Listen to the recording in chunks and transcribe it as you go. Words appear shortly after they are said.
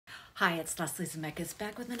Hi, it's Leslie Zemeckis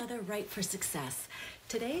back with another Write for Success.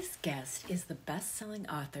 Today's guest is the best-selling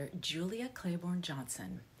author Julia Claiborne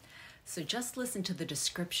Johnson. So just listen to the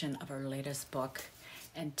description of her latest book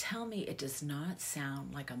and tell me it does not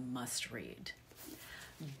sound like a must-read.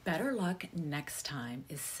 Better Luck Next Time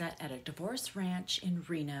is set at a divorce ranch in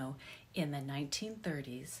Reno in the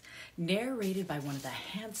 1930s, narrated by one of the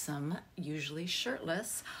handsome, usually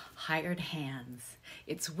shirtless, hired hands.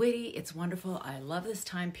 It's witty, it's wonderful, I love this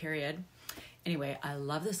time period. Anyway, I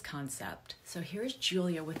love this concept. So here's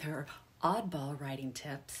Julia with her oddball writing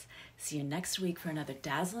tips. See you next week for another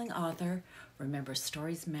dazzling author. Remember,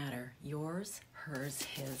 stories matter. Yours, hers,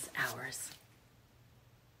 his, ours.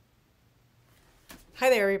 Hi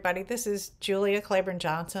there, everybody. This is Julia Claiborne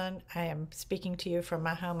Johnson. I am speaking to you from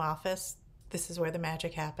my home office. This is where the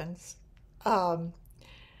magic happens. And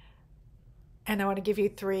I want to give you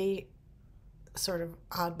three sort of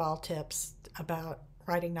oddball tips about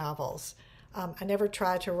writing novels. I never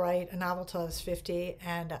tried to write a novel till I was 50,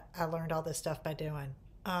 and I learned all this stuff by doing.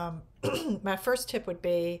 My first tip would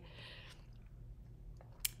be,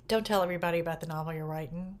 don't tell everybody about the novel you're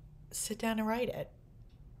writing. Sit down and write it.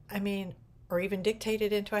 Or even dictate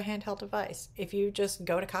it into a handheld device. If you just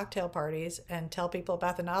go to cocktail parties and tell people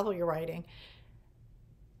about the novel you're writing,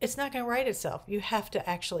 it's not going to write itself. You have to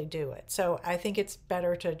actually do it. So I think it's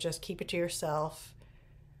better to just keep it to yourself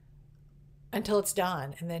until it's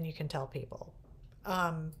done, and then you can tell people.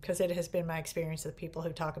 Because it has been my experience that people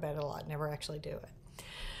who talk about it a lot never actually do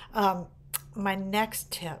it. My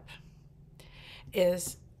next tip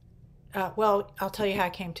is, I'll tell you how I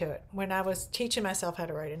came to it. When I was teaching myself how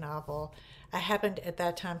to write a novel, I happened at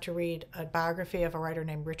that time to read a biography of a writer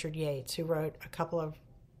named Richard Yates, who wrote a couple of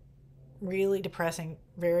really depressing,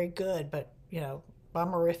 very good, but,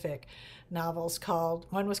 bummerific novels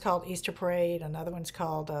one was called Easter Parade, another one's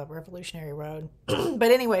called Revolutionary Road.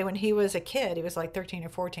 But anyway, when he was a kid, he was like 13 or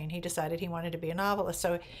 14, he decided he wanted to be a novelist.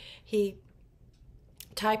 So he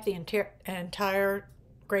typed the entire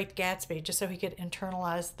Great Gatsby just so he could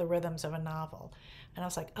internalize the rhythms of a novel. And I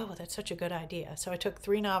was like, oh, that's such a good idea. So I took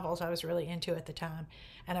 3 novels I was really into at the time,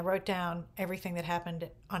 and I wrote down everything that happened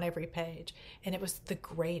on every page. And it was the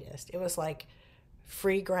greatest. It was like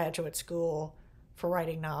free graduate school for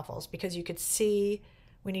writing novels, because you could see,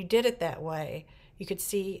 when you did it that way, you could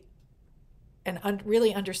see and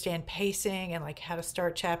really understand pacing and like how to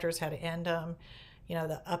start chapters, how to end them,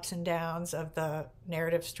 the ups and downs of the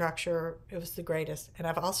narrative structure. It was the greatest. And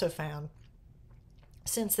I've also found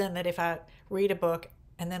since then that if I read a book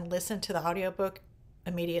and then listen to the audiobook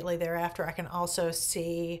immediately thereafter, I can also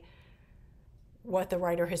see what the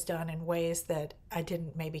writer has done in ways that I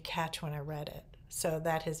didn't maybe catch when I read it. So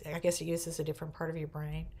I guess it uses a different part of your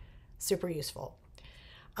brain. Super useful.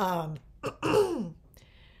 My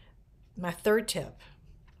third tip,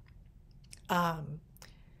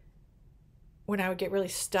 when I would get really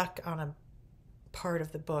stuck on a part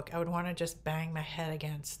of the book, I would want to just bang my head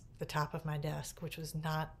against the top of my desk, which was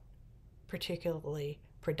not particularly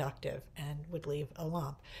productive and would leave a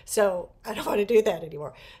lump. So I don't want to do that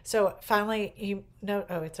anymore. So finally,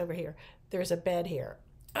 it's over here. There's a bed here.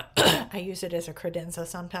 I use it as a credenza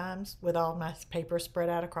sometimes with all my papers spread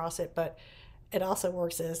out across it, but it also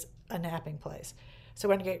works as a napping place. So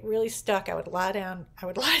when I get really stuck, I would lie down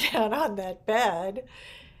on that bed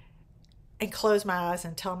and close my eyes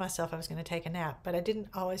and tell myself I was going to take a nap. But I didn't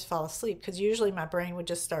always fall asleep, because usually my brain would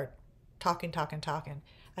just start talking.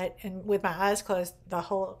 And with my eyes closed, the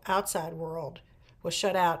whole outside world was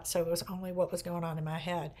shut out, so it was only what was going on in my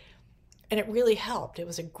head. And it really helped. It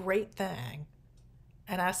was a great thing.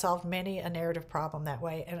 And I solved many a narrative problem that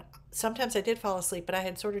way. And sometimes I did fall asleep, but I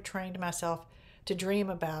had sort of trained myself to dream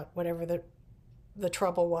about whatever the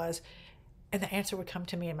trouble was, and the answer would come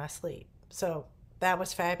to me in my sleep. So that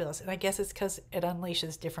was fabulous. And I guess it's because it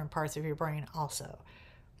unleashes different parts of your brain also.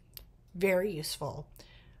 Very useful.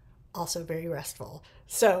 Also very restful.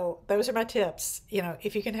 So those are my tips.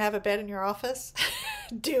 If you can have a bed in your office,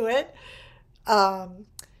 do it.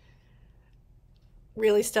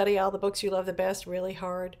 Really study all the books you love the best really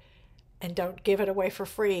hard, and don't give it away for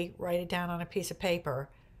free. Write it down on a piece of paper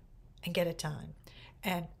and get it done.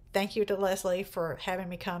 And thank you to Leslie for having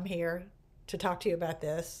me come here to talk to you about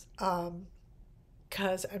this,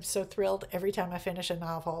 because I'm so thrilled every time I finish a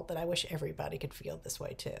novel that I wish everybody could feel this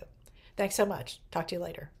way too. Thanks so much. Talk to you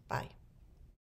later. Bye.